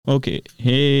Okay.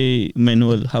 Hey,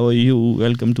 Manuel, how are you?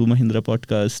 Welcome to Mahindra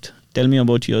Podcast. Tell me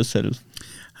about yourself.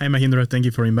 Hi, Mahindra. Thank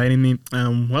you for inviting me. I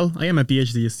am a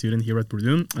PhD student here at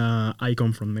Purdue. I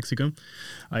come from Mexico.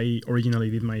 I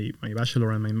originally did my bachelor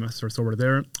and my master's over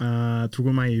there.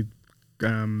 Through my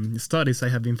studies, I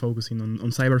have been focusing on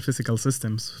cyber physical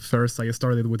systems. First, I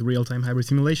started with real-time hybrid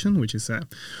simulation, which is a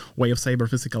way of cyber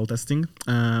physical testing.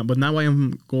 But now I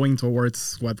am going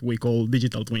towards what we call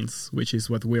digital twins, which is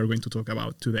what we are going to talk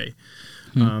about today.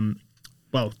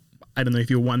 I don't know if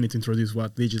you want me to introduce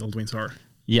what digital twins are.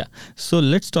 Yeah. So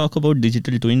let's talk about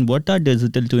digital twin. What are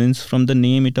digital twins? From the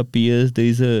name, it appears there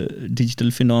is a digital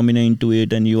phenomena into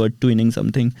it and you are twinning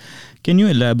something. Can you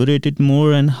elaborate it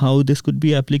more and how this could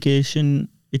be application?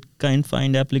 It can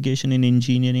find application in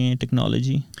engineering and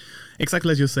technology.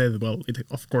 Exactly as you said, well, it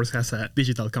of course has a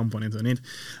digital component on it,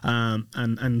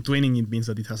 and twinning, it means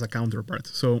that it has a counterpart.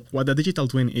 So what a digital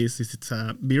twin is it's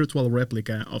a virtual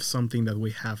replica of something that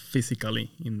we have physically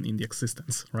in the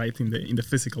existence, right, in the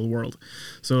physical world.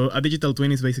 So a digital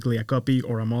twin is basically a copy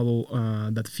or a model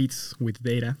that fits with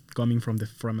data coming from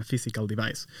a physical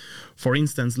device. For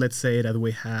instance, let's say that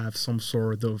we have some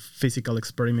sort of physical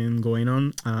experiment going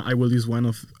on. I will use one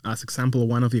of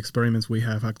the experiments we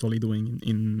have actually doing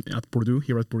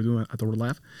here at Purdue at our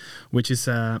lab, which is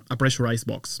a pressurized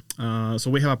box.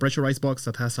 So we have a pressurized box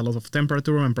that has a lot of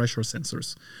temperature and pressure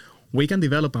sensors. We can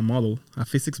develop a model, a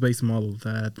physics-based model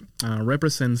that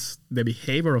represents the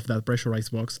behavior of that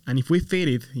pressurized box. And if we feed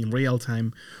it in real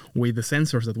time with the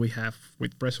sensors that we have,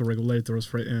 with pressure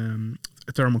regulators,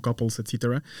 thermocouples,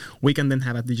 etc., we can then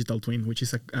have a digital twin, which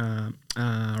is a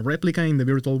replica in the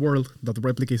virtual world that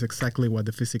replicates exactly what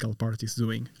the physical part is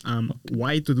doing.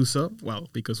 Why to do so? Well,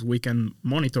 because we can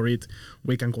monitor it,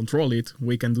 we can control it,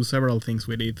 we can do several things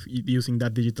with it using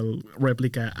that digital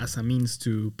replica as a means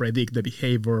to predict the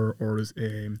behavior or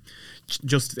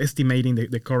just estimating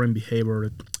the current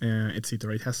behavior,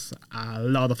 etc. It has a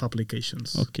lot of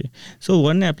applications. Okay. So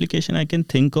one application I can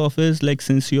think of is like,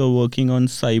 since you're working on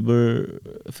cyber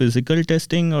physical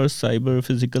testing or cyber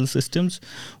physical systems,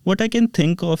 what I can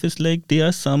think of is like there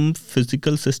are some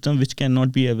physical systems which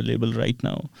cannot be available right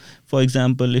now. For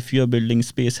example, if you're building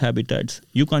space habitats,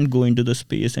 you can't go into the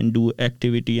space and do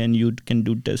activity and you can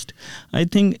do test. I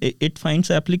think it finds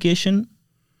application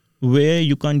where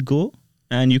you can't go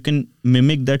and you can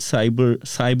mimic that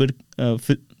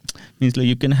means like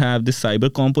you can have this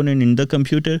cyber component in the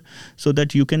computer so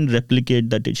that you can replicate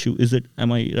that issue.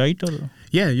 Am I right? Or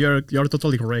yeah, you're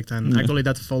totally correct, and actually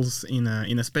that falls in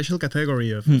a special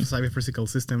category of cyber physical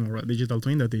system or a digital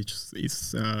twin that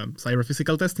is cyber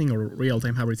physical testing or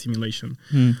real-time hybrid simulation.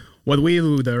 What we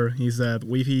do there is that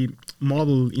we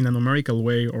model in a numerical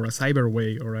way or a cyber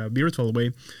way or a virtual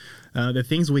way the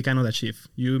things we cannot achieve.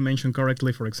 You mentioned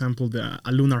correctly, for example,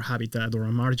 a lunar habitat or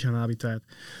a Martian habitat,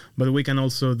 but we can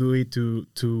also do it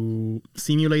to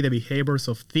simulate the behaviors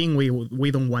of things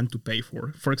we don't want to pay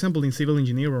for. For example, in civil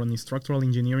engineering or in structural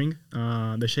engineering,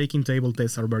 the shaking table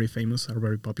tests are very famous, are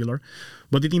very popular,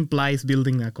 but it implies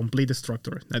building a complete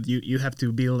structure, that you have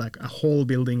to build like a whole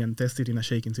building and test it in a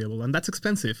shaking table, and that's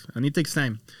expensive and it takes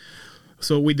time.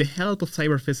 So with the help of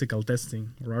cyber physical testing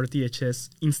or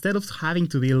RTHS, instead of having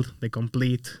to build the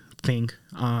complete thing,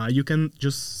 you can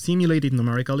just simulate it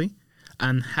numerically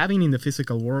and having in the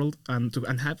physical world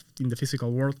and have in the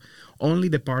physical world only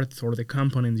the parts or the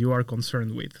component you are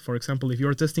concerned with. For example, if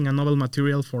you're testing a novel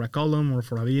material for a column or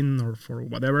for a bin or for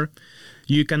whatever,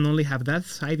 you can only have that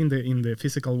side in the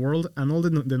physical world, and all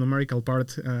the numerical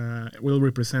part will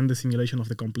represent the simulation of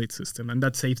the complete system. And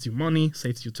that saves you money,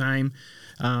 saves you time,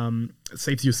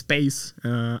 saves you space.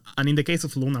 And in the case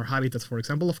of lunar habitats, for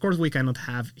example, of course, we cannot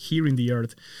have here in the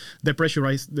Earth the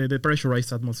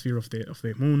pressurized atmosphere of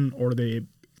the moon or the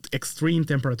extreme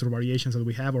temperature variations that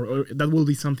we have, or that will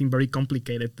be something very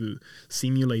complicated to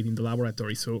simulate in the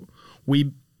laboratory. So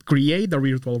we create a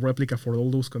virtual replica for all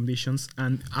those conditions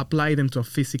and apply them to a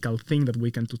physical thing that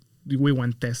we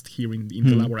want to test here in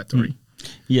the laboratory.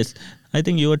 Yes, I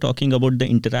think you were talking about the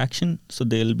interaction. So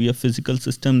there will be a physical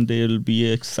system, there will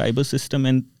be a cyber system,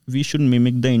 and we should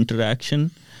mimic the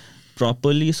interaction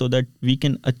properly so that we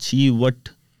can achieve what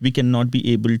we cannot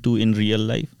be able to in real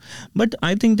life. But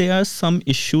I think there are some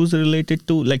issues related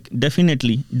to, like,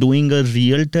 definitely doing a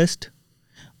real test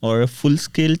or a full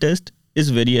scale test is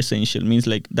very essential, means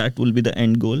like that will be the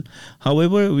end goal.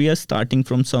 However, we are starting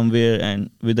from somewhere,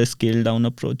 and with a scale down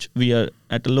approach, we are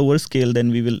at a lower scale, then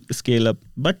we will scale up.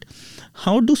 But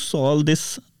how to solve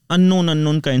this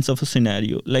unknown kinds of a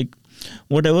scenario? Like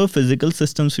whatever physical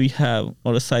systems we have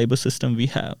or a cyber system we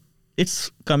have,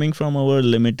 it's coming from our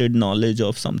limited knowledge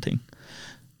of something.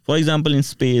 For example, in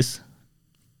space,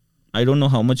 I don't know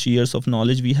how much years of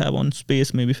knowledge we have on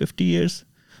space, maybe 50 years.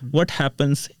 What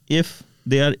happens if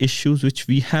there are issues which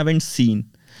we haven't seen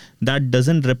that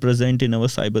doesn't represent in our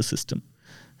cyber system?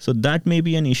 So that may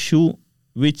be an issue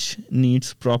which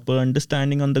needs proper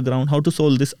understanding on the ground, how to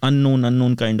solve this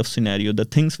unknown kind of scenario, the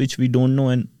things which we don't know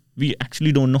and we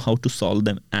actually don't know how to solve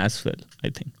them as well, I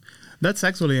think. That's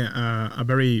actually a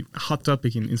very hot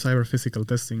topic in cyber physical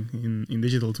testing in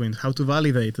digital twins, how to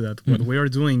validate that what we are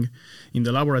doing in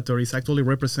the laboratory is actually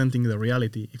representing the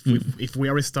reality if we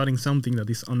are studying something that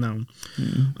is unknown.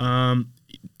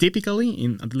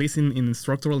 Typically, at least in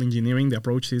structural engineering, the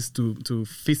approach is to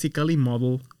physically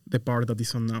model the part that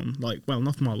is unknown.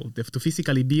 Not model, to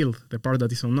physically build the part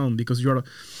that is unknown because you're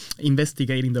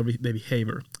investigating the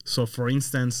behavior. So, for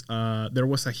instance, there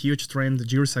was a huge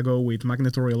trend years ago with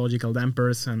magnetorheological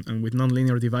dampers and with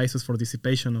nonlinear devices for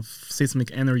dissipation of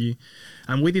seismic energy,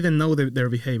 and we didn't know their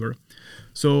behavior.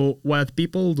 So what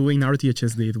people doing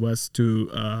RTHS did was to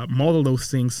model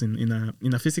those things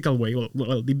in a physical way.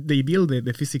 Well, they build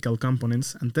the physical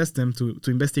components and test them to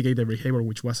investigate their behavior,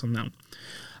 which was unknown.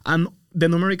 And the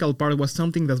numerical part was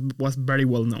something that was very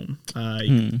well known.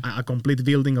 A complete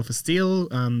building of steel.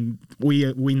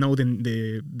 We know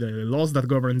the laws that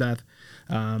govern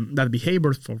that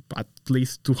behavior for at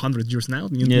least 200 years now,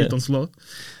 Newton's law.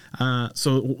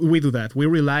 So we do that. We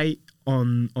rely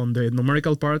on the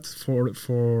numerical part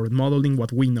for modeling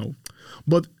what we know.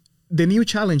 But the new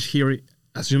challenge here,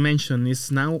 as you mentioned,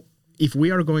 is now if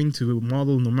we are going to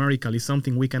model numerically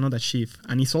something we cannot achieve,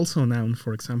 and it's also known,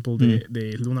 for example,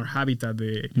 the lunar habitat,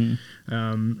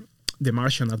 the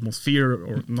Martian atmosphere,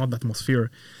 or not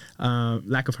atmosphere,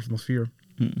 lack of atmosphere,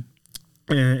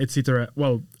 etc.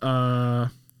 Well,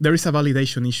 there is a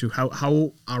validation issue.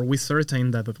 How are we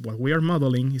certain that what we are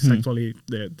modeling is actually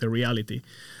the reality?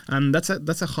 And that's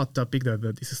a hot topic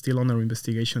that is still under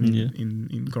investigation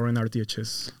in current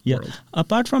RTHS world.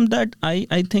 Apart from that,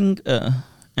 I think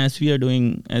as you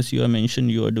are mentioned,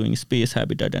 you are doing space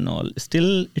habitat and all.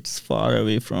 Still, it's far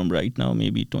away from right now,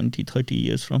 maybe 20, 30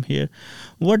 years from here.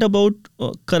 What about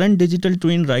current digital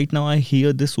twin? Right now, I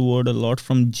hear this word a lot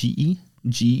from GE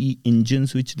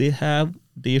engines, which they have.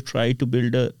 They try to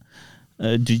build a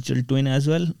digital twin as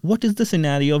well. What is the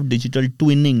scenario of digital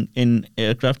twinning in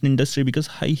aircraft industry? Because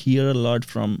I hear a lot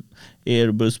from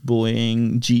Airbus,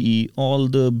 Boeing, GE, all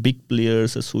the big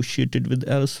players associated with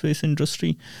aerospace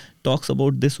industry talks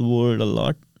about this word a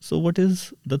lot. So what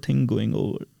is the thing going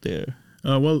over there?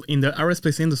 Well, in the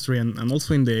aerospace industry and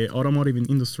also in the automotive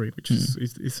industry, which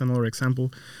is another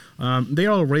example, they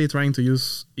are already trying to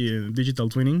use digital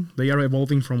twinning. They are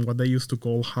evolving from what they used to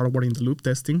call hardware in the loop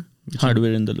testing.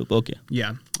 Hardware in the loop, okay.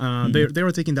 Yeah, they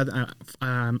are taking that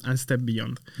a step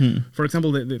beyond. For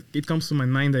example, it comes to my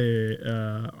mind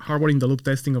the hardware in the loop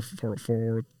testing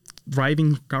for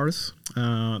driving cars.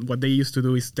 What they used to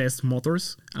do is test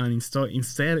motors, and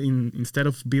instead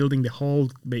of building the whole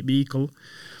vehicle,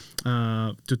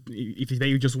 if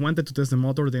they just wanted to test the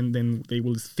motor, then they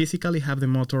will physically have the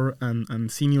motor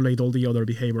and simulate all the other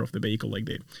behavior of the vehicle, like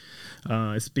the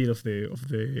speed of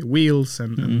the wheels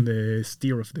and the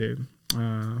steer of the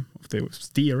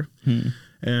steer,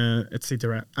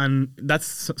 etc. And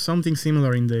that's something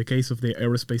similar in the case of the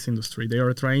aerospace industry. They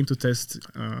are trying to test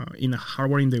in a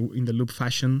hardware in the loop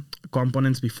fashion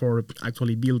components before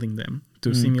actually building them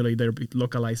to simulate their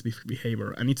localized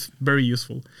behavior, and it's very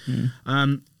useful.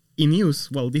 In use,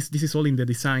 well, this is all in the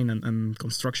design and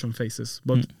construction phases,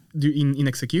 but in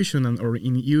execution or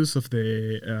in use of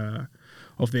the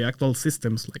actual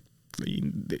systems, like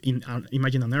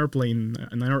imagine an airplane,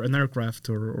 an aircraft,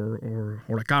 or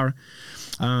a car,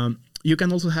 you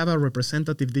can also have a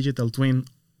representative digital twin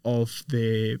of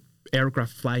the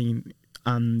aircraft flying,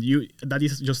 and that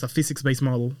is just a physics-based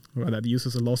model that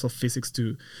uses the laws of physics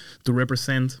to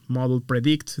represent, model,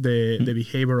 predict the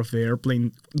behavior of the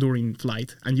airplane during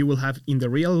flight. And you will have in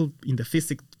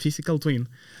the physical twin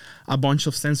a bunch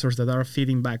of sensors that are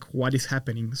feeding back what is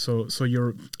happening. So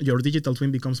your digital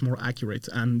twin becomes more accurate,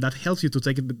 and that helps you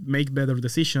to make better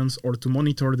decisions or to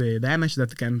monitor the damage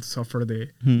that can suffer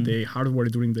the hardware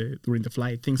during the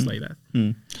flight, things like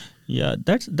that. Yeah,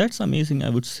 that's amazing. I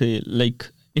would say, like,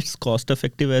 it's cost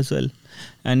effective as well,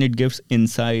 and it gives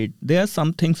insight. There are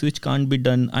some things which can't be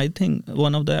done. I think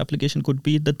one of the application could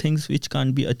be the things which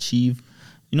can't be achieved,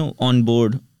 on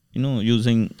board,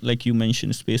 using, like you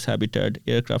mentioned, space habitat,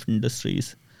 aircraft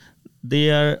industries.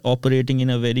 They are operating in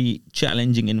a very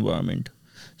challenging environment.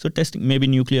 So testing maybe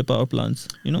nuclear power plants,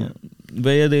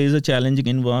 where there is a challenging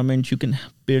environment, you can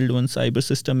build one cyber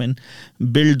system and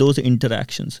build those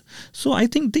interactions. So I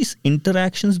think these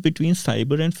interactions between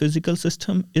cyber and physical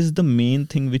system is the main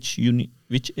thing which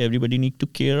which everybody need to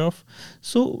care of.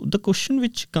 So the question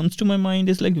which comes to my mind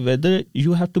is like whether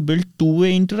you have to build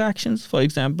two-way interactions. For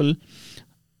example,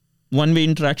 one-way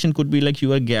interaction could be like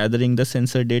you are gathering the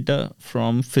sensor data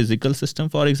from physical system,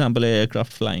 for example, an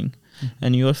aircraft flying,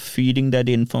 and you are feeding that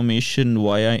information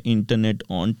via internet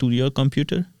onto your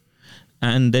computer,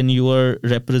 and then you are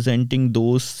representing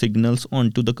those signals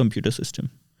onto the computer system.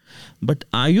 But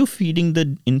are you feeding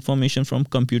the information from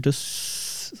computer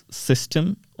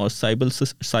system or cyber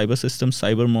system,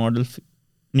 cyber model,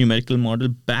 numerical model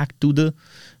back to the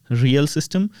real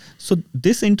system? So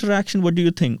this interaction, what do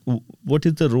you think? What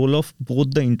is the role of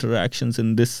both the interactions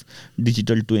in this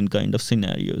digital twin kind of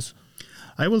scenarios?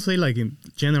 I will say, like in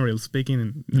general speaking,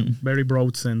 in very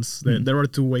broad sense, there are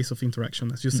two ways of interaction.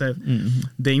 As you said,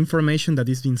 the information that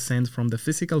is being sent from the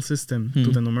physical system to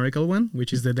the numerical one,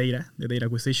 which is the data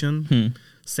acquisition,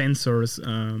 sensors,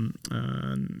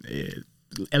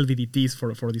 LVDTs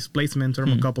for displacement,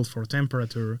 thermocouples for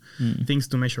temperature, things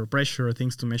to measure pressure,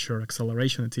 things to measure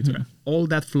acceleration, etc. All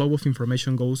that flow of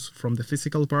information goes from the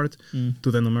physical part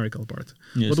to the numerical part.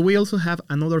 Yes. But we also have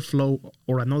another flow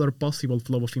or another possible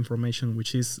flow of information,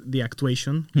 which is the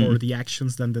actuation or the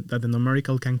actions that the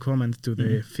numerical can command to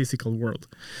the physical world.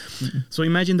 So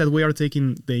imagine that we are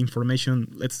taking the information,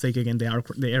 let's take again the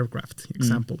aircraft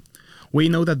example. We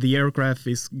know that the aircraft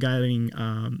is getting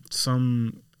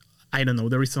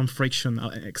there is some friction,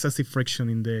 excessive friction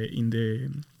in the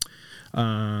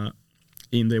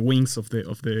wings of the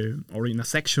or in a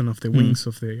section of the wings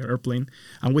of the airplane,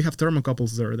 and we have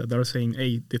thermocouples there that are saying,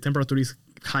 hey, the temperature is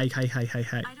high. I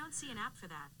don't see an app for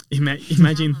that.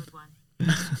 Imagine.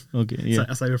 Okay, yeah.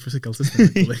 A cyber physical system,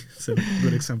 actually. It's a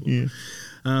good example. Yeah.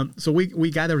 So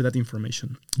we gather that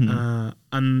information.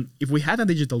 And if we had a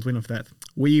digital twin of that,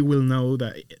 we will know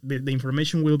that the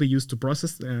information will be used to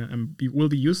process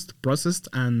processed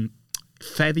and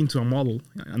fed into a model,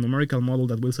 a numerical model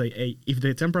that will say, hey, if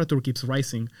the temperature keeps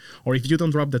rising, or if you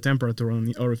don't drop the temperature,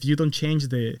 or if you don't change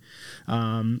the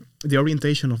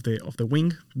orientation of the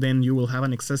wing, then you will have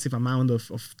an excessive amount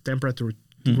of temperature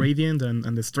gradient,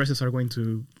 and the stresses are going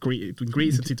to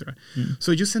increase, etc.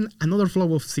 So you send another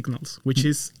flow of signals, which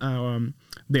is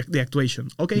the actuation.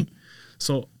 Okay,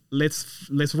 so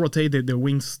let's rotate the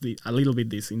wings a little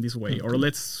bit in this way, or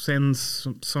let's send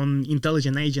some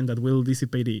intelligent agent that will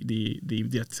dissipate the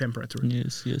temperature.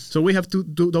 Yes. So we have to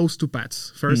do those two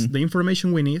paths. First, the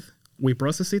information we need, we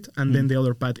process it, and then the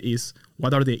other path is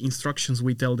what are the instructions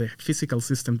we tell the physical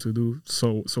system to do,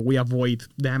 so we avoid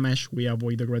damage, we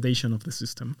avoid degradation of the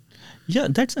system. Yeah,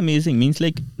 that's amazing. Means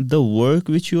like the work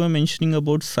which you are mentioning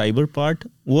about cyber part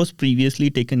was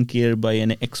previously taken care by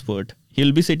an expert.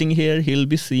 He'll be sitting here, he'll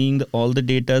be seeing all the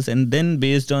data, and then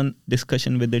based on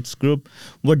discussion with its group,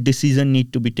 what decision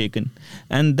need to be taken.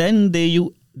 And then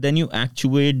you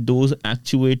actuate those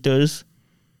actuators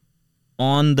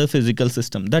on the physical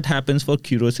system. That happens for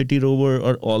Curiosity rover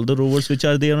or all the rovers which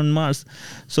are there on Mars.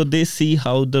 So they see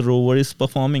how the rover is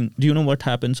performing. Do you know what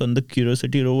happens on the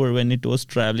Curiosity rover when it was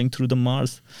traveling through the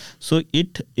Mars? So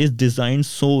it is designed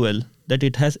so well that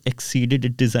it has exceeded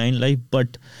its design life,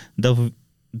 but the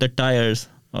tires,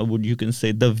 or would you can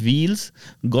say the wheels,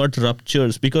 got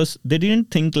ruptures because they didn't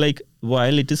think like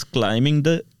while it is climbing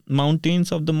the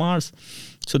mountains of the Mars.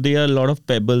 So there are a lot of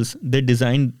pebbles. They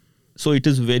designed so it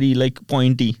is very like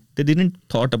pointy. They didn't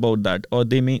thought about that, or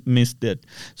they may miss that.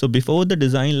 So before the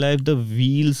design life, the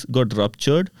wheels got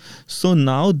ruptured. So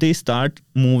now they start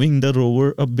moving the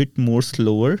rover a bit more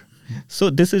slower.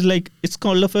 So this is like, it's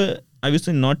called I would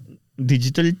say not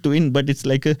digital twin, but it's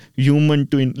like a human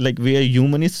twin, like where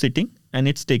human is sitting and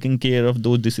it's taking care of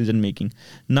those decision making.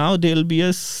 Now there'll be a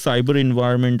cyber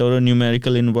environment or a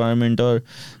numerical environment or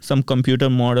some computer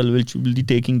model which will be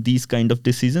taking these kind of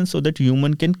decisions so that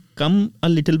human can come a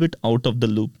little bit out of the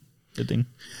loop, I think.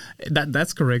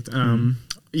 That's correct.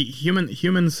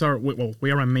 Humans are,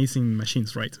 we are amazing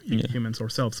machines, right? Yeah. Humans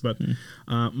ourselves, but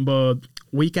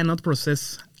we cannot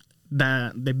process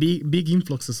the big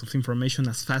influxes of information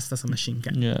as fast as a machine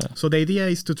can. Yeah. So the idea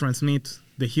is to transmit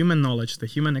the human knowledge, the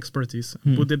human expertise,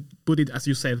 put it, as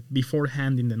you said,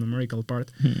 beforehand in the numerical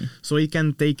part, so it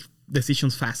can take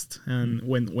decisions fast and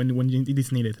when it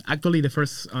is needed. Actually, the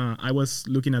first, I was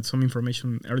looking at some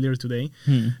information earlier today,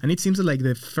 and it seems like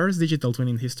the first digital twin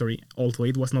in history, although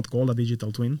it was not called a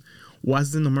digital twin,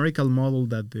 was the numerical model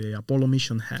that the Apollo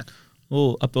mission had.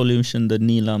 Oh, Apollo mission, the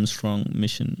Neil Armstrong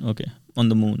mission. Okay. On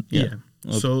the moon. Yeah.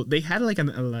 So they had like a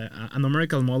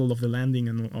numerical model of the landing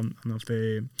and of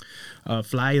the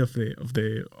flight of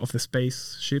the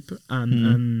spaceship,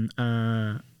 and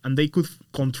they could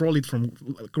control it from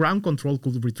ground control.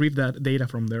 Could retrieve that data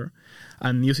from there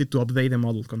and use it to update the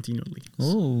model continually.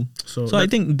 Oh, so I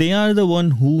think they are the one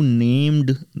who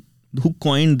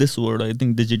coined this word. I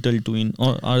think digital twin,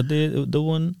 or are they the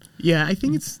one? Yeah, I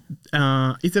think it's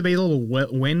available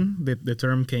when the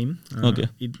term came. Okay.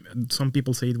 Some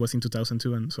people say it was in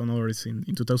 2002 and some others in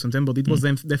 2010, but it was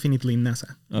definitely in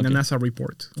NASA, in a NASA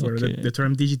report where the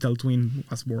term digital twin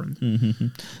was born. Mm-hmm.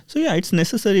 So yeah, it's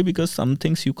necessary because some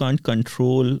things you can't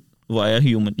control via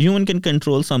human. Human can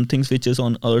control some things which is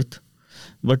on Earth,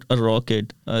 but a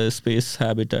rocket, a space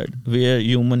habitat, where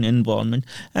human involvement,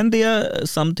 and there are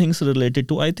some things related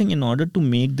to, I think in order to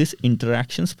make these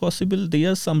interactions possible,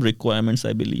 there are some requirements,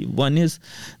 I believe. One is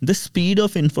the speed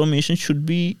of information should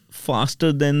be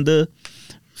faster than the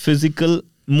physical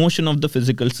motion of the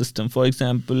physical system. For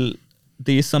example,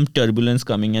 there is some turbulence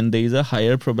coming and there is a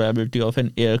higher probability of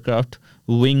an aircraft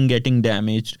wing getting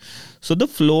damaged. So the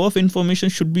flow of information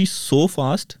should be so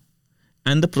fast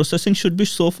and the processing should be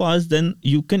so fast, then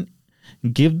you can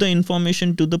give the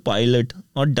information to the pilot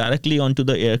or directly onto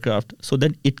the aircraft so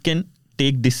that it can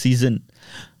take decision.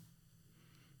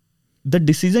 The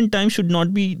decision time should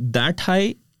not be that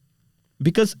high,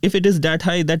 because if it is that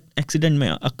high, that accident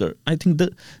may occur. I think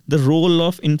the role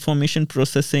of information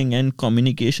processing and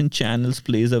communication channels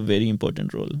plays a very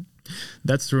important role.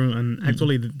 That's true. And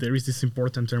actually, there is this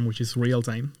important term, which is real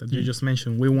time, that you just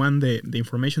mentioned. We want the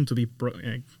information to be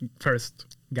first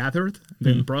gathered,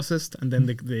 then processed, and then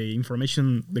the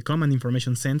information, the common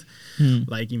information sent,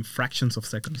 like in fractions of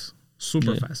seconds,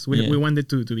 super fast. We want it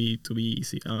to be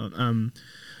easy.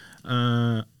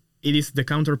 It is the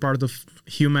counterpart of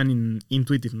human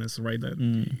intuitiveness, right? That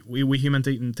we humans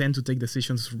tend to take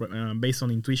decisions based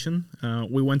on intuition.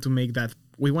 We want to make that.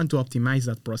 We want to optimize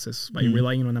that process by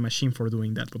relying on a machine for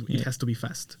doing that, but it has to be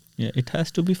fast. Yeah, it has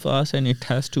to be fast and it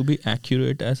has to be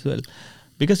accurate as well,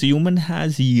 because human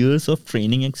has years of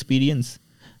training experience,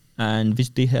 and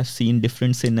which they have seen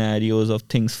different scenarios of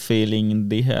things failing.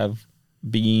 They have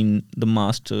been the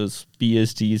masters,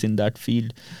 PhDs in that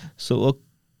field. So a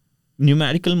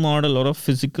numerical model or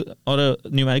a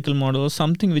numerical model or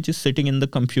something which is sitting in the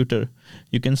computer,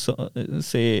 you can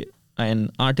say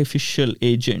an artificial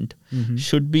agent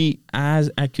should be as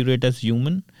accurate as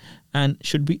human and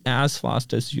should be as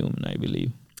fast as human, I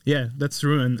believe. Yeah, that's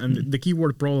true. And the key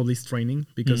word probably is training,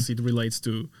 because it relates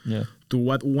to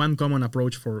what one common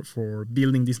approach for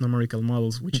building these numerical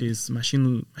models, which is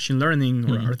machine learning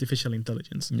or artificial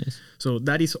intelligence. Yes. So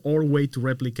that is our way to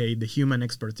replicate the human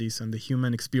expertise and the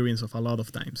human experience of a lot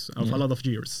of times, of a lot of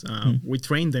years. We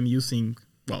train them using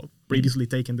previously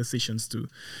taken decisions to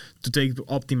take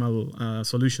optimal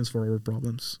solutions for our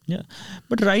problems. Yeah,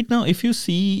 but right now, if you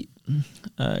see,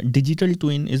 digital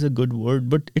twin is a good word,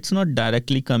 but it's not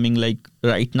directly coming like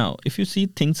right now. If you see,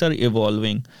 things are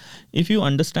evolving. If you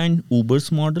understand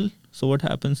Uber's model, so what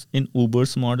happens in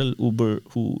Uber's model, Uber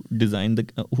who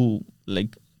designed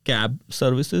cab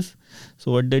services.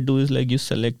 So what they do is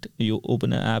you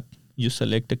open an app, you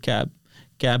select a cab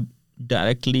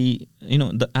directly,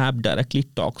 the app directly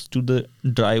talks to the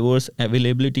driver's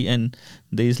availability, and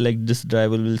there is this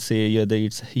driver will say whether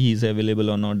he is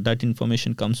available or not. That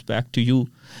information comes back to you,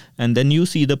 and then you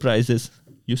see the prices.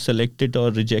 You select it or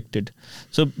reject it.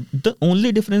 So the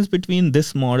only difference between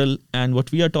this model and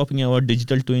what we are talking about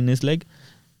digital twin is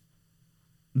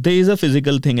there is a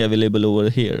physical thing available over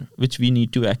here which we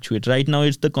need to actuate. Right now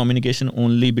it's the communication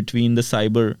only between the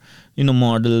cyber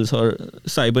models, or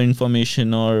cyber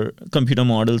information or computer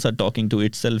models are talking to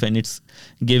itself, and it's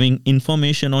giving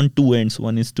information on two ends.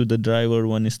 One is to the driver,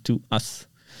 one is to us.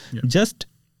 Yeah. Just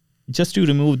to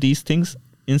remove these things,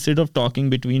 instead of talking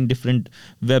between different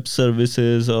web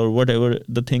services or whatever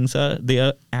the things are, they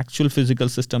are actual physical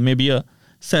system. Maybe a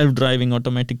self-driving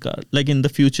automatic car. Like in the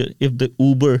future, if the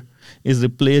Uber is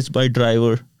replaced by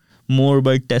driver, more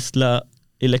by Tesla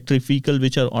electric vehicle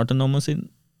which are autonomous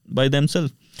by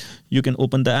themselves, you can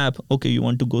open the app. Okay, you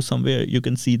want to go somewhere, you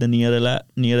can see the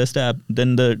nearest app.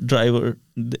 Then the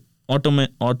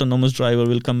autonomous driver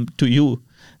will come to you,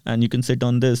 and you can sit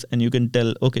on this and you can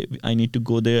tell, okay, I need to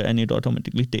go there, and it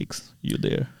automatically takes you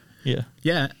there.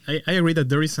 Yeah, I agree that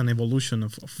there is an evolution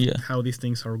of how these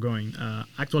things are going.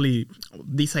 Actually,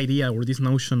 this idea or this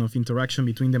notion of interaction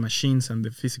between the machines and the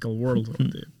physical world, or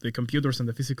the computers and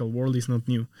the physical world, is not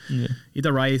new. Yeah. It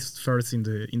arose first in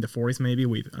the 40s, maybe,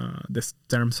 with the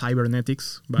term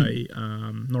cybernetics by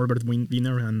Norbert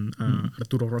Wiener and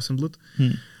Arturo Rosenbluth.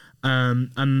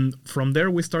 And from there,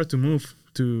 we start to move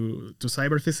to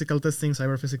cyber physical testing,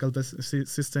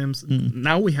 systems.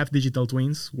 Now we have digital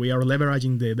twins. We are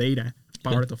leveraging the data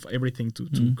part of everything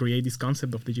to create this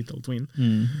concept of digital twin.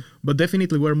 But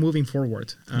definitely we're moving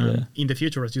forward. In the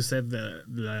future, as you said,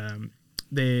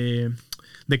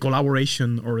 the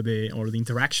collaboration or the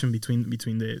interaction between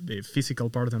the physical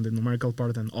part and the numerical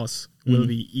part and us will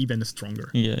be even stronger.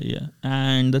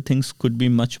 And the things could be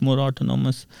much more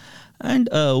autonomous. And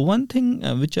one thing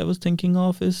which I was thinking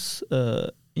of is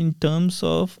in terms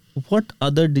of what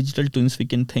other digital twins we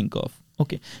can think of.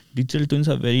 Okay, digital twins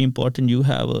are very important. You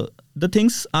have the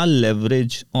things are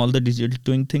leveraged. All the digital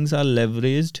twin things are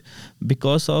leveraged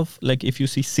because of, like, if you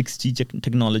see 6G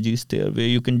technology is there where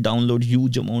you can download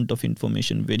huge amount of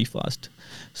information very fast.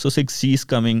 So 6G is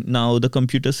coming now. The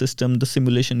computer system, the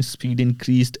simulation speed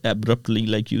increased abruptly,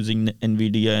 like using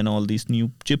NVIDIA and all these new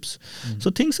chips.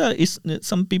 So things are.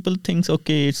 Some people think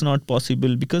okay, it's not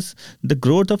possible because the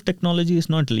growth of technology is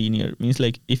not linear. Means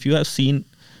like if you have seen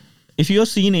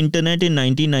internet in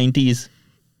 1990s,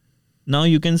 now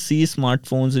you can see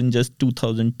smartphones in just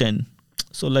 2010.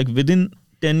 So like within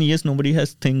 10 years, nobody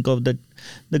has think of that.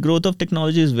 The growth of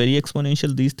technology is very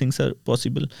exponential. These things are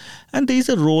possible. And there is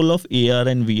a role of AR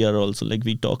and VR also. Like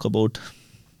we talk about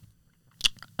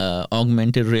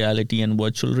augmented reality and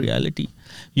virtual reality.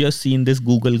 You have seen this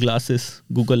Google glasses,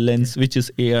 Google Lens, which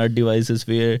is AR devices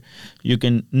where you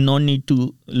can no need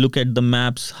to look at the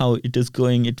maps, how it is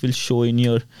going. It will show in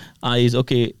your eyes,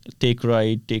 okay, take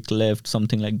right, take left,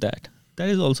 something like that. That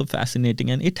is also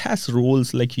fascinating. And it has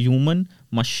roles like human,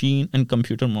 machine, and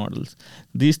computer models.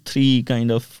 These three kind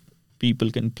of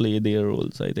people can play their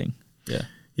roles, I think.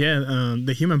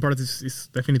 The human part is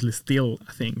definitely still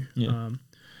a thing.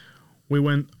 We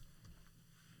want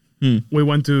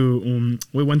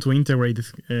to integrate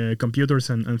computers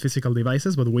and physical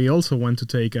devices, but we also want to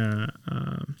take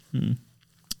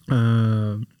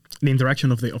the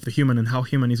interaction of the human and how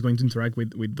human is going to interact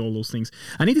with all those things.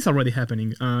 And it is already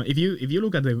happening. If you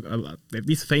look at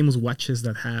these famous watches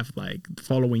that have like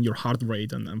following your heart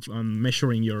rate and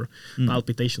measuring your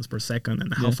palpitations per second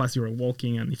and how fast you're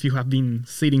walking, and if you have been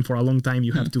sitting for a long time,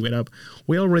 you have to get up.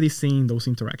 We're already seeing those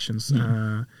interactions,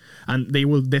 and they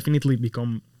will definitely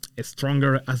become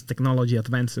stronger as technology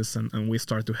advances and we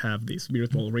start to have these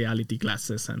virtual reality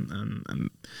glasses and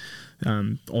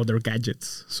other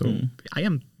gadgets. So I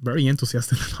am very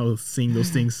enthusiastic about seeing those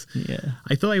things.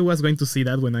 I thought I was going to see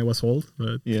that when I was old,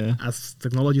 but as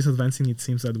technology is advancing, it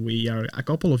seems that we are a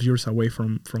couple of years away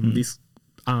from this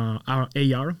AR,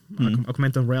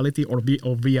 augmented reality, or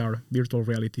VR, virtual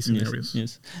reality scenarios.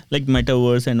 Yes. Like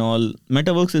Metaverse and all.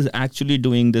 Metaverse is actually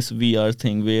doing this VR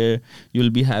thing where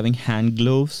you'll be having hand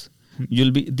gloves.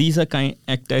 These are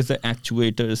act as the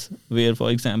actuators where, for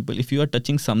example, if you are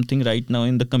touching something right now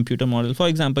in the computer model, for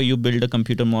example, you build a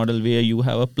computer model where you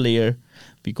have a player.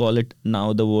 We call it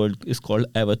now, the word is called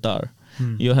avatar.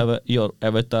 You have your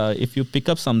avatar. If you pick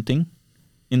up something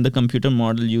in the computer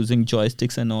model using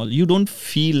joysticks and all, you don't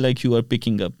feel like you are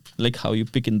picking up like how you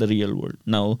pick in the real world.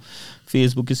 Now,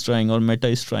 Facebook is trying, or Meta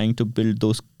is trying to build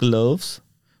those gloves.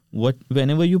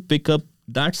 Whenever you pick up,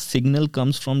 that signal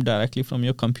comes directly from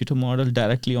your computer model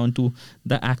directly onto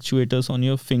the actuators on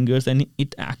your fingers, and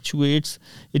it actuates.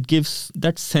 It gives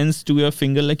that sense to your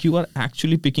finger like you are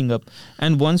actually picking up.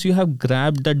 And once you have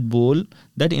grabbed that bowl,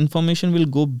 that information will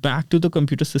go back to the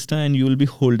computer system and you will be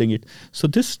holding it. So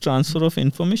this transfer of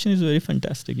information is very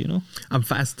fantastic, And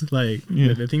fast, like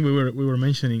the thing we were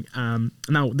mentioning.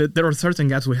 Now there are certain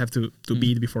gaps we have to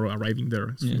beat before arriving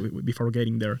there, before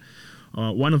getting there.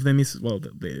 One of them is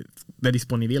the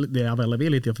disponibility, the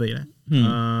availability of data.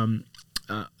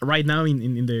 Right now,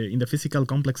 in the physical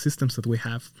complex systems that we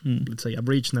have, let's say a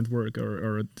bridge network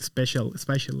or special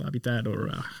habitat or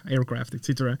aircraft,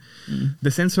 etc. The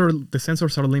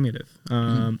sensors are limited,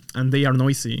 and they are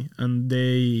noisy, and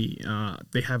they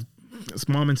have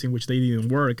moments in which they didn't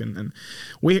work, and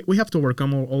we have to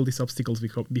overcome all these obstacles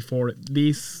before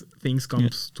these things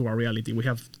comes to our reality. We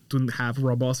have to have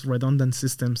robust, redundant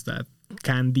systems that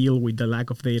can deal with the lack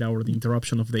of data or the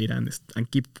interruption of data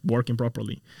and keep working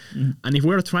properly. And if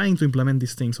we're trying to implement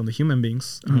these things on the human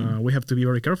beings, we have to be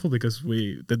very careful because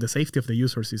the safety of the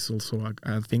users is also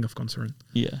a thing of concern.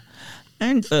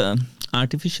 And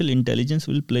artificial intelligence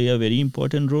will play a very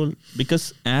important role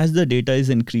because as the data is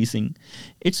increasing,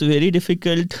 it's very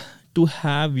difficult to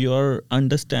have your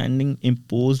understanding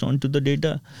imposed onto the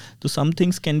data. So some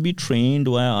things can be trained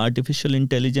via artificial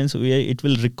intelligence where it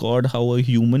will record how a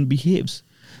human behaves.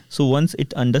 So once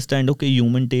it understands, okay,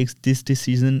 human takes this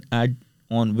decision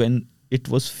when it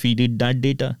was feeded that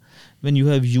data. When you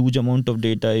have huge amount of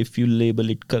data, if you label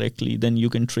it correctly, then you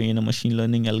can train a machine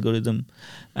learning algorithm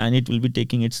and it will be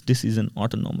taking its decision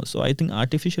autonomous. So I think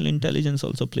artificial intelligence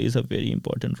also plays a very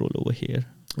important role over here.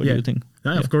 What do you think?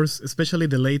 Yeah, of course, especially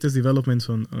the latest developments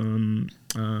on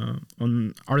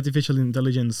artificial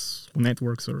intelligence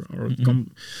networks or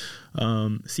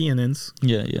CNNs.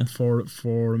 Yeah. For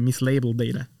mislabeled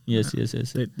data. Yes.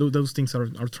 Those things are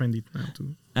trendy now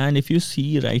too. And if you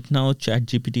see right now,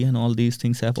 ChatGPT and all these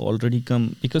things have already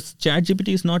come, because ChatGPT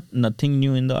is not nothing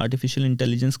new in the artificial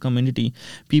intelligence community.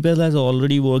 People are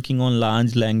already working on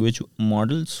large language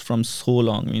models from so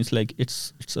long. Means like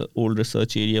it's an old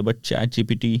research area, but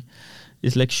ChatGPT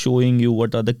is like showing you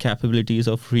what are the capabilities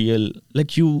of real.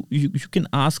 Like you can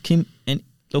ask him, and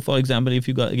so for example, if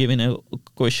you got given a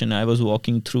question, I was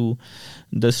walking through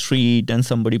the street and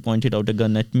somebody pointed out a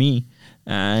gun at me.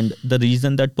 And the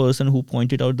reason that person who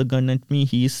pointed out the gun at me,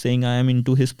 he is saying I am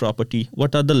into his property.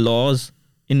 What are the laws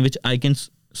in which I can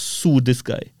sue this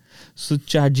guy? So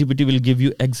ChatGPT will give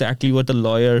you exactly what a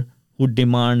lawyer who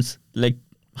demands like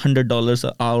 $100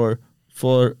 an hour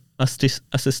for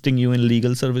assisting you in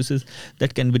legal services,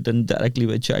 that can be done directly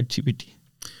by ChatGPT.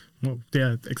 Well,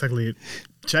 yeah, exactly.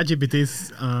 ChatGPT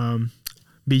is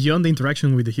beyond the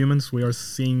interaction with the humans. We are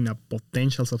seeing a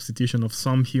potential substitution of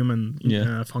some human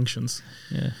functions.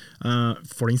 Yeah.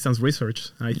 For instance, research.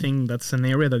 I think that's an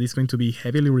area that is going to be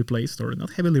heavily replaced, or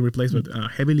not heavily replaced, but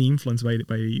heavily influenced by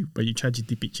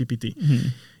ChatGPT. Mm-hmm.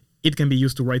 It can be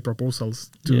used to write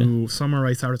proposals, to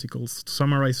summarize articles, to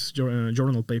summarize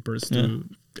journal papers, to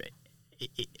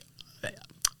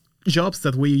jobs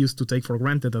that we used to take for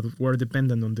granted that were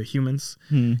dependent on the humans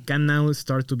can now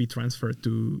start to be transferred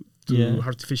to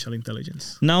artificial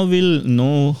intelligence. Now we'll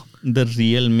know the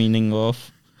real meaning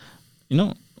of,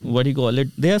 what do you call it?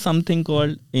 There's something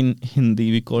called, in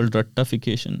Hindi, we call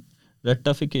rattafication.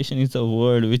 Rattafication is a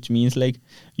word which means like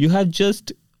you have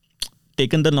just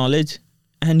taken the knowledge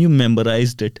and you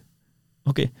memorized it.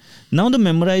 Okay. Now the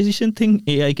memorization thing,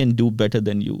 AI can do better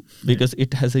than you because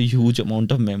it has a huge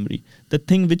amount of memory. The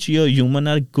thing which your human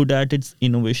are good at is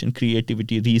innovation,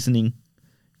 creativity, reasoning,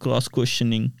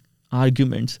 cross-questioning,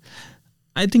 arguments.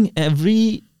 I think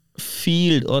every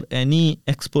field or any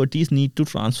expertise need to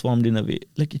transformed in a way.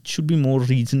 Like it should be more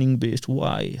reasoning based.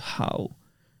 Why? How?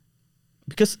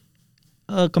 Because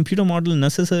a computer model,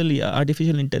 necessarily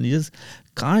artificial intelligence,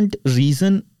 can't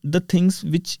reason the things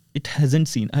which it hasn't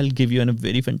seen. I'll give you a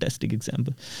very fantastic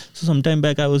example. So sometime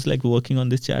back I was like working on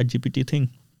this ChatGPT thing.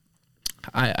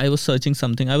 I was searching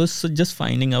something. I was just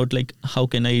finding out like how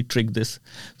can I trick this.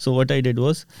 So what I did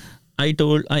was I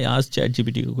asked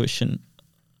ChatGPT a question.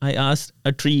 I asked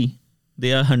a tree,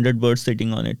 there are 100 birds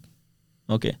sitting on it.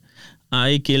 Okay.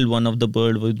 I killed one of the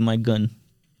bird with my gun.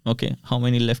 Okay. How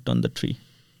many left on the tree?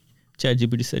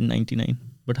 ChatGPT said 99.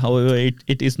 But however,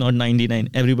 it is not 99.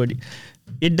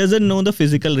 It doesn't know the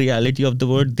physical reality of the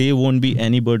bird. There won't be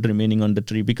any bird remaining on the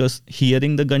tree because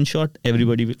hearing the gunshot,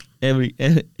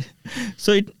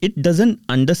 so it doesn't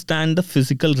understand the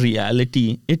physical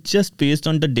reality. It's just based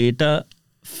on the data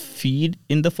feed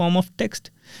in the form of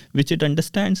text, which it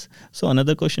understands. So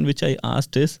another question which I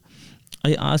asked is,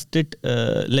 I asked it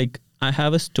like I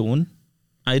have a stone,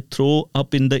 I throw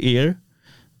up in the air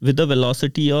with a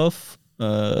velocity of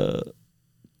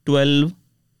 12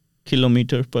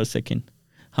 kilometers per second.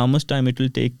 How much time it will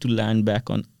take to land back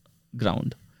on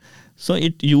ground? So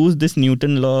it used this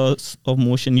Newton laws of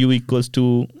motion, S equals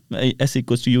to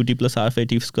ut plus r phi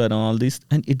t square and all this,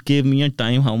 and it gave me a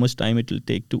time, how much time it will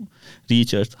take to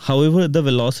reach Earth. However, the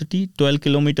velocity, 12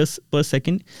 kilometers per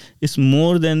second, is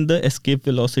more than the escape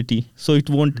velocity, so it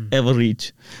won't ever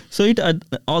reach. So it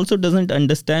also doesn't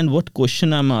understand what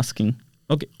question I'm asking.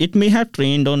 Okay, it may have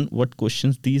trained on what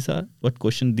questions these are.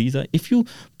 If you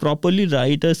properly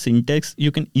write a syntax,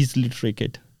 you can easily trick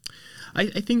it. I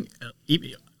think,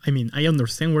 I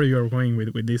understand where you are going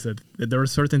with this, that there are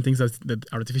certain things that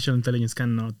artificial intelligence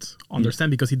cannot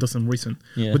understand because it doesn't reason.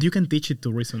 Yeah. But you can teach it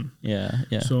to reason. Yeah.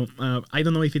 So I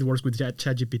don't know if it works with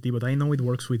ChatGPT, but I know it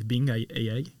works with Bing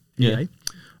AI. Yeah.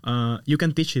 You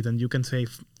can teach it and you can say,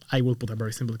 I will put a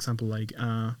very simple example, like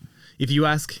if you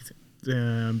ask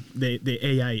the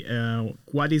AI,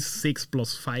 what is 6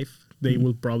 plus 5? They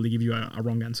will probably give you a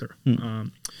wrong answer.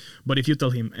 But if you tell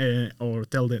him or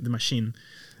tell the machine,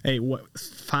 hey,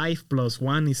 5 plus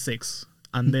 1 is 6,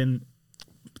 and then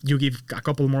you give a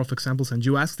couple more of examples and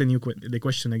you ask the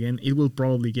question again, it will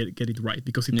probably get it right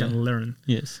because it can learn.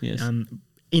 Yes. And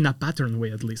in a pattern way,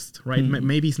 at least, right?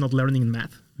 Maybe it's not learning in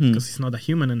math, because it's not a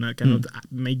human and I cannot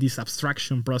make this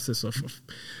abstraction process of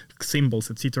symbols,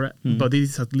 etc. But it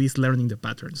is at least learning the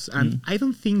patterns. And I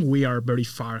don't think we are very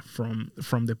far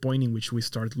from the point in which we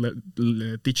start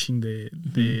teaching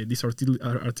these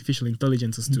artificial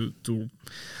intelligences to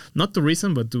not to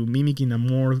reason, but to mimic in a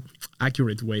more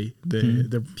accurate way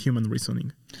the human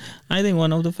reasoning. I think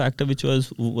one of the factor which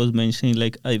was mentioning,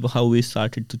 like how we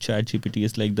started to chat GPT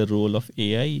is like the role of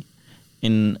AI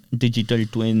in digital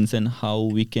twins and how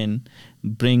we can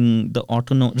bring the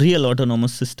real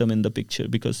autonomous system in the picture,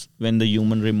 because when the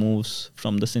human removes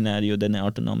from the scenario, then the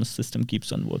autonomous system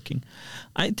keeps on working.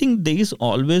 I think there is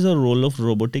always a role of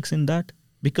robotics in that,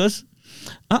 because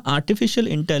an artificial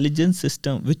intelligence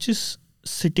system which is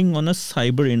sitting on a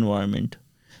cyber environment,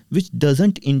 which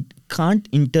can't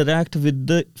interact with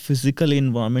the physical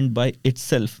environment by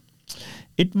itself,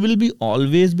 it will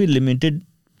always be limited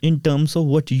in terms of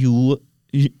what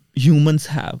humans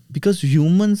have, because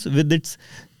humans with its,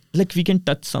 like, we can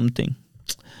touch something.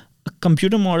 A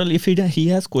computer model, if he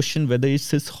has question whether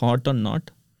it's hot or not,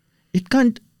 it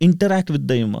can't interact with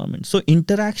the environment. So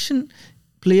interaction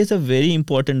plays a very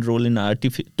important role in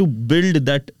to build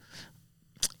that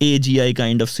AGI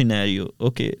kind of scenario,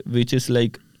 okay, which is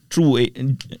like true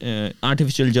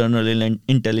artificial general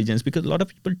intelligence, because a lot of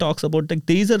people talks about like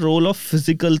there is a role of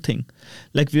physical thing.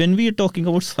 Like when we are talking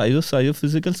about cyber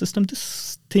physical system,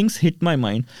 this things hit my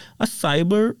mind. A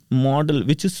cyber model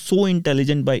which is so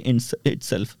intelligent by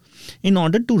itself, in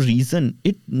order to reason,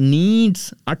 it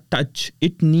needs a touch.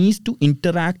 It needs to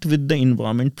interact with the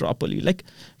environment properly. Like,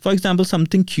 for example,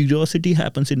 something curiosity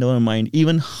happens in our mind,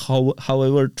 even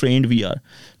however trained we are.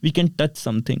 We can touch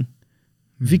something.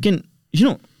 We can,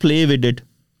 play with it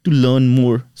to learn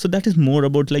more. So that is more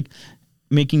about like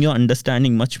making your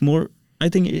understanding much more. I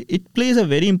think it plays a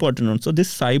very important role. So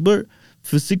this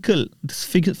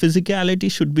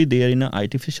physicality should be there in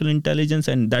artificial intelligence,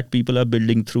 and that people are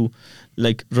building through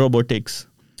like robotics,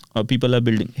 or people are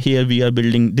building here. We are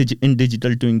building in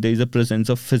digital twin. There is a presence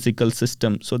of physical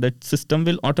system, so that system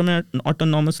will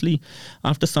autonomously,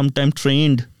 after some time,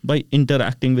 trained by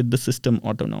interacting with the system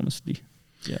autonomously.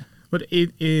 Yeah. But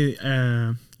it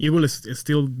will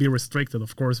still be restricted,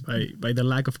 of course, by the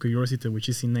lack of curiosity which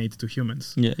is innate to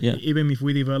humans. Yeah. Even if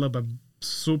we develop a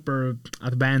super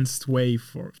advanced way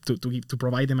to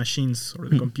provide the machines or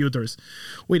the computers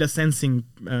with a sensing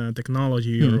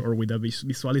technology or with a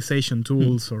visualization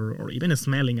tools or even a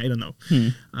smelling, I don't know.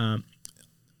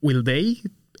 Will they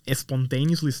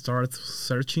spontaneously start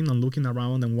searching and looking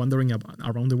around and wandering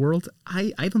around the world?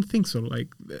 I don't think so. Like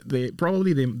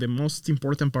probably the most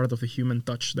important part of the human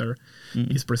touch there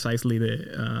is precisely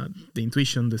the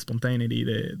intuition, the spontaneity,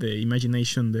 the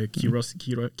imagination, the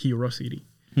curiosity.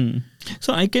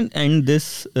 So I can end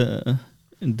this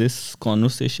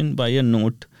conversation by a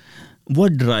note.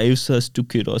 What drives us to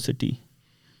curiosity?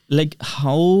 Like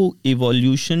how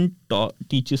evolution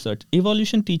teaches us.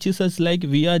 Evolution teaches us like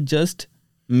we are just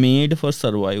made for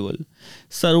survival.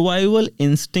 Survival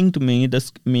instinct made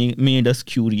us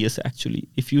curious, actually.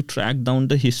 If you track down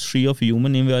the history of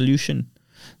human evolution,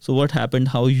 so what happened,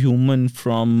 how human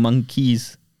from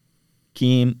monkeys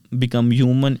become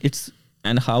human,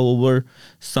 and however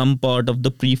some part of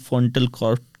the prefrontal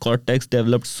cortex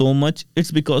developed so much,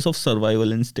 it's because of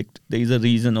survival instinct. There is a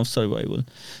reason of survival.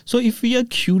 So if we are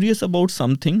curious about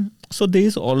something, so there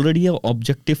is already an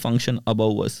objective function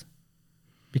above us,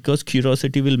 because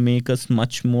curiosity will make us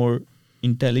much more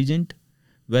intelligent.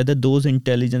 Whether those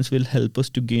intelligence will help us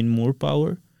to gain more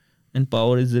power, and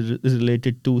power is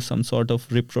related to some sort of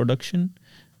reproduction,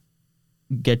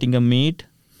 getting a mate,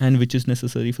 and which is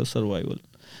necessary for survival.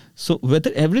 So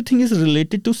whether everything is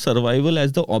related to survival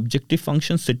as the objective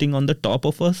function sitting on the top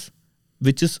of us,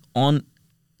 which is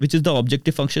the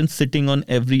objective function sitting on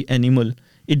every animal.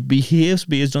 It behaves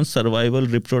based on survival,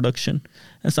 reproduction,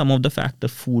 and some of the factor,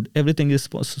 food. Everything is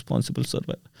responsible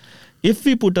survival. If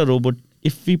we put an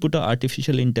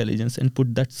artificial intelligence and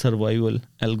put that survival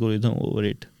algorithm over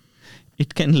it,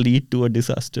 it can lead to a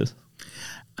disaster.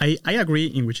 I agree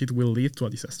in which it will lead to a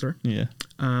disaster. Yeah.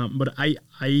 But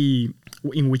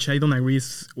in which I don't agree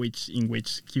is in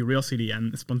which curiosity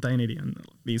and spontaneity and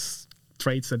these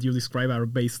traits that you describe are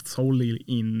based solely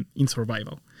in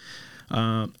survival.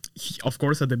 Of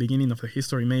course, at the beginning of the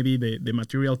history, maybe the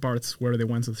material parts were the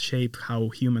ones that shape how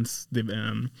humans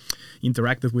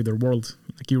interacted with their world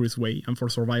in a curious way and for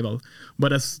survival.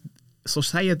 But as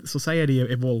society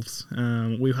evolves,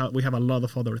 we have a lot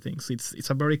of other things. It's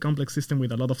a very complex system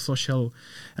with a lot of social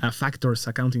factors,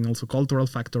 accounting also cultural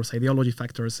factors, ideology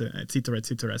factors, etc.,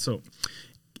 etc. So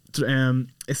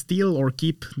steal or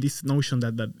keep this notion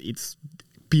that it's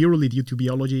purely due to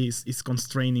biology is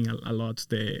constraining a lot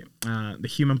the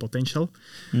human potential.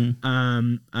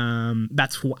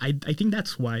 That's why I think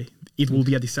that's why it will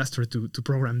be a disaster to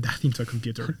program that into a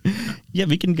computer. Yeah,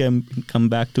 we can come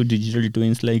back to digital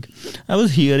twins. Like, I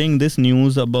was hearing this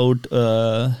news about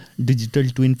digital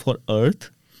twin for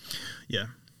Earth. Yeah.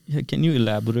 Yeah, can you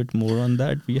elaborate more on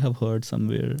that? We have heard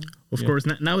somewhere. Of course,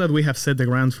 now that we have set the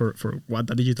ground for what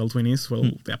a digital twin is, well,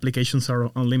 the applications are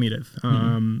unlimited.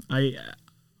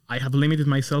 I have limited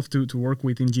myself to work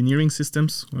with engineering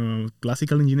systems,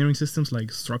 classical engineering systems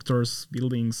like structures,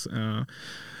 buildings,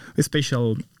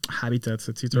 spatial habitats,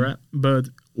 etc. But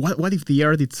what if the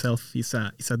Earth itself is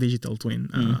a digital twin?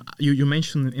 You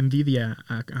mentioned NVIDIA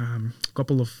a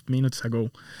couple of minutes ago.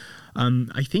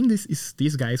 I think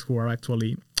these guys who are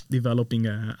actually developing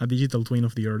a digital twin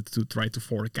of the Earth to try to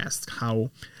forecast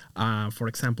how, for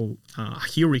example, a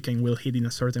hurricane will hit in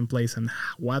a certain place and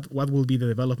what will be the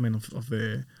development of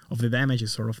the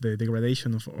damages or of the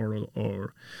degradation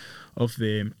or of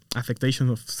the affectation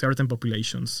of certain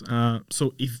populations.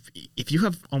 So if you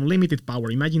have unlimited power,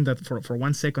 imagine that for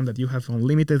 1 second that you have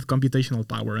unlimited computational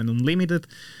power and unlimited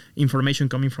information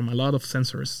coming from a lot of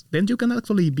sensors, then you can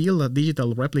actually build a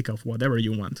digital replica of whatever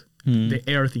you want, the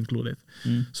Earth included.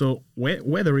 So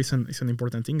weather is an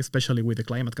important thing, especially with the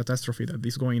climate catastrophe that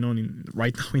is going on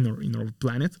right now in our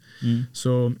planet.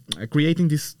 So creating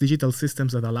these digital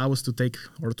systems that allow us to take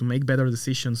or to make better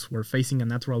decisions when facing a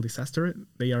natural disaster,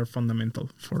 they are fundamental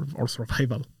for our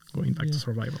survival, going back to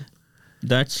survival.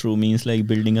 That's true. Means like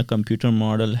building a computer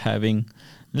model, having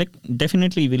like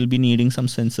definitely we'll be needing some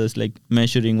sensors like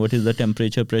measuring what is the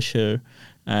temperature, pressure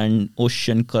and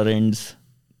ocean currents,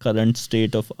 current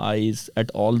state of ice at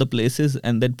all the places,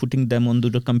 and then putting them onto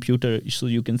the computer so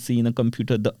you can see in a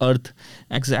computer the Earth.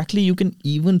 Exactly, you can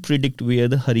even predict where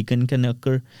the hurricane can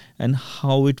occur and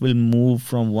how it will move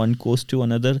from one coast to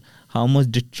another, how much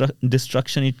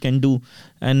destruction it can do,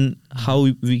 and how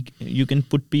you can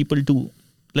put people to,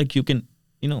 like you can,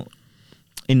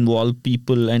 involve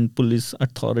people and police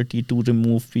authority to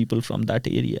remove people from that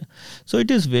area. So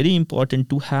it is very important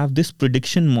to have this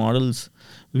prediction models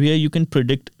where you can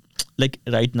predict, like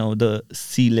right now the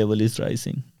sea level is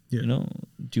rising,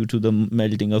 due to the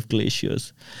melting of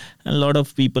glaciers. And a lot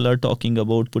of people are talking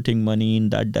about putting money in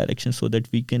that direction so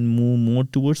that we can move more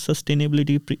towards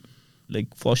sustainability.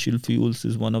 Like fossil fuels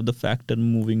is one of the factor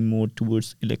moving more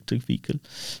towards electric vehicle.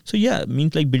 So yeah,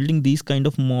 means like building these kind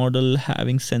of model,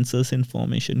 having sensors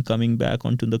information coming back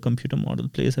onto the computer model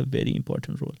plays a very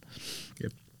important role.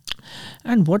 Yep.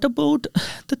 And what about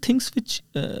the things which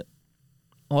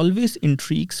always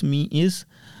intrigues me is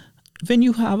when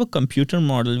you have a computer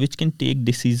model which can take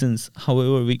decisions,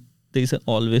 however, there is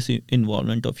always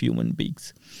involvement of human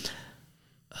beings.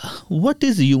 What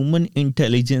is human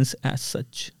intelligence as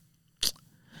such?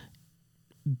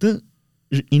 The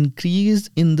increase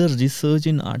in the research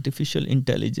in artificial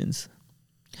intelligence,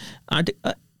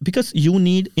 because you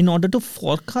need, in order to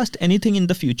forecast anything in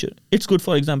the future, it's good.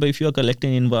 For example, if you are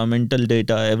collecting environmental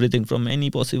data, everything from any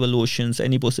possible oceans,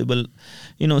 any possible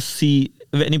sea,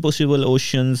 any possible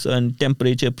oceans and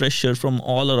temperature, pressure from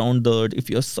all around the earth, if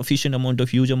you have sufficient amount of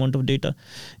huge amount of data,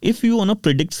 if you want to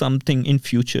predict something in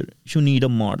future, you need a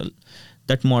model.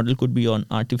 That model could be on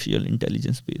artificial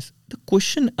intelligence base. The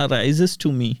question arises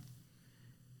to me,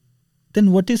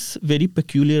 then what is very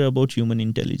peculiar about human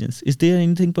intelligence? Is there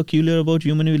anything peculiar about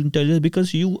human intelligence?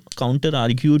 Because you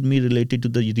counter-argued me related to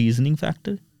the reasoning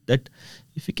factor, that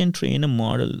if you can train a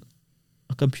model,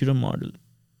 a computer model,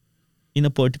 in a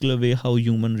particular way how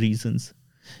human reasons,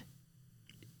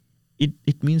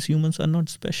 it means humans are not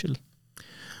special.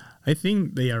 I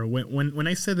think they are. When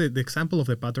I said the example of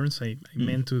the patterns, I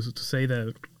meant to say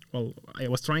that, well, I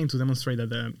was trying to demonstrate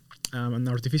that an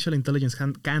artificial intelligence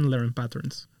can learn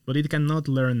patterns, but it cannot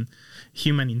learn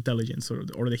human intelligence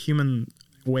or the human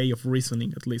way of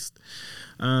reasoning, at least.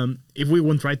 If we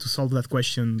won't try to solve that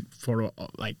question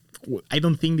I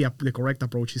don't think the correct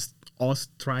approach is us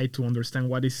try to understand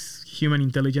what is human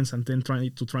intelligence and then try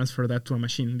to transfer that to a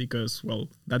machine, because, well,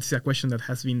 that's a question that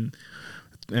has been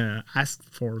asked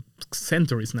for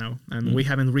centuries now, and we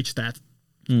haven't reached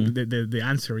the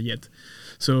answer yet.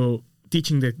 So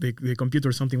teaching the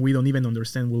computer something we don't even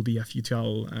understand will be a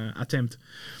futile attempt.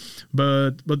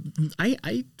 But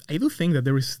I do think that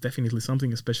there is definitely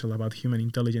something special about human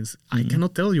intelligence. I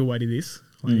cannot tell you what it is.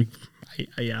 Like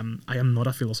I am not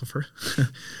a philosopher,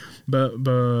 but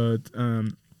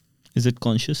is it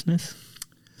consciousness?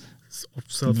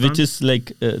 Self-done? Which is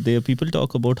like there people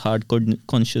talk about hard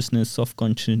consciousness, soft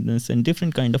consciousness, and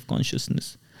different kind of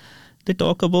consciousness. They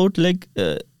talk about like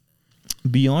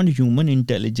beyond human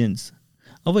intelligence,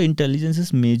 our intelligence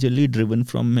is majorly driven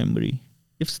from memory.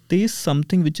 If there is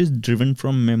something which is driven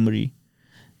from memory,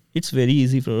 it's very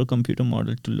easy for a computer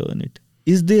model to learn it.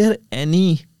 Is there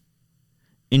any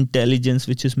intelligence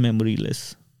which is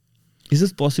memoryless? Is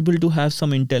it possible to have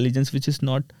some intelligence which is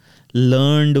not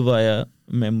learned via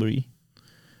memory?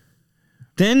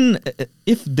 Then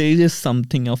if there is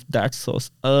something of that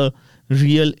source, a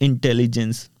real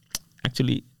intelligence,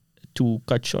 actually, to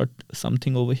cut short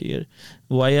something over here,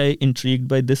 why I intrigued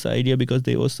by this idea, because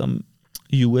there was some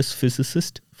US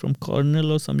physicist from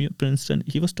Cornell or some Princeton.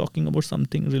 He was talking about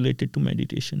something related to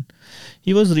meditation.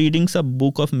 He was reading some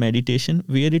book of meditation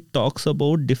where it talks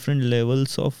about different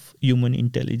levels of human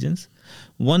intelligence.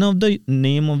 One of the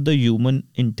name of the human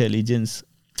intelligence,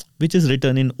 which is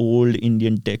written in old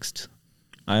Indian texts.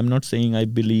 I am not saying I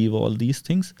believe all these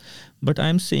things, but I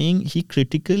am saying he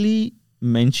critically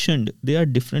mentioned there are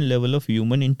different level of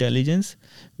human intelligence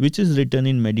which is written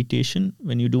in meditation.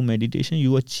 When you do meditation,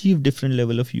 you achieve different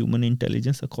level of human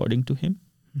intelligence according to him.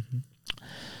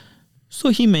 So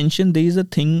he mentioned there is a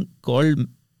thing called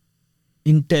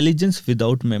intelligence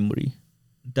without memory.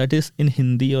 That is, in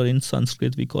Hindi or in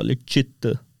Sanskrit we call it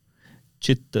chitta.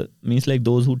 Chitta means like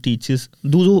those who teaches,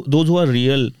 those who are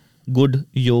real good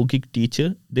yogic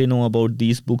teacher, they know about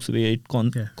these books where it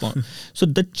so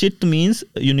the chit means,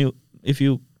 if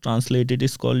you translate it,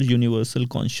 it's called universal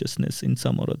consciousness in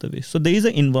some or other way. So there is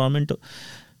an involvement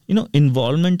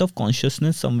of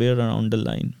consciousness somewhere around the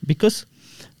line, because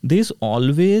there's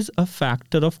always a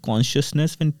factor of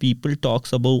consciousness when people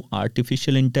talks about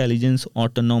artificial intelligence,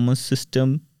 autonomous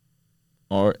system,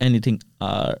 or anything.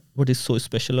 What is so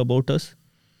special about us,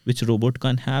 which robot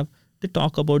can't have? They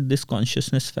talk about this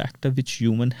consciousness factor which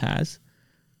human has.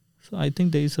 So I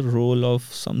think there is a role of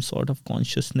some sort of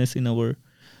consciousness in our,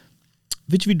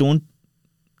 which we don't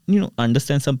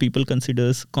understand. Some people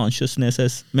considers consciousness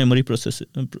as memory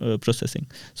processing.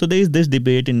 So there is this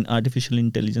debate in artificial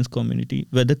intelligence community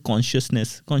whether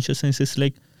consciousness is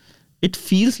like, it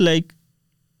feels like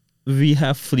we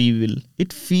have free will.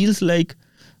 It feels like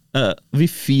we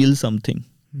feel something.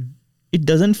 It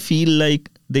doesn't feel like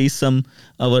there is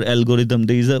our algorithm,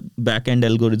 there is a back-end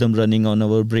algorithm running on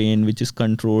our brain which is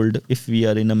controlled if we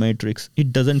are in a matrix.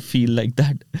 It doesn't feel like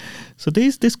that. So there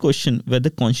is this question whether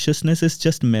consciousness is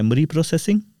just memory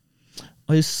processing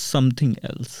or is something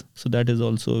else. So that is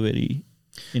also a very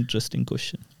interesting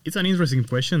question. It's an interesting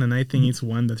question, and I think it's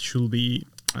one that should be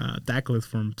tackled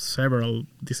from several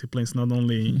disciplines, not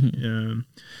only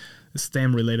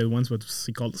STEM-related ones, but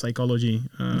psychology,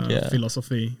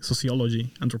 philosophy,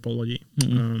 sociology, anthropology.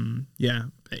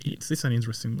 It's an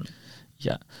interesting one.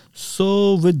 Yeah.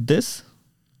 So with this,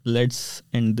 let's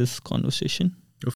end this conversation.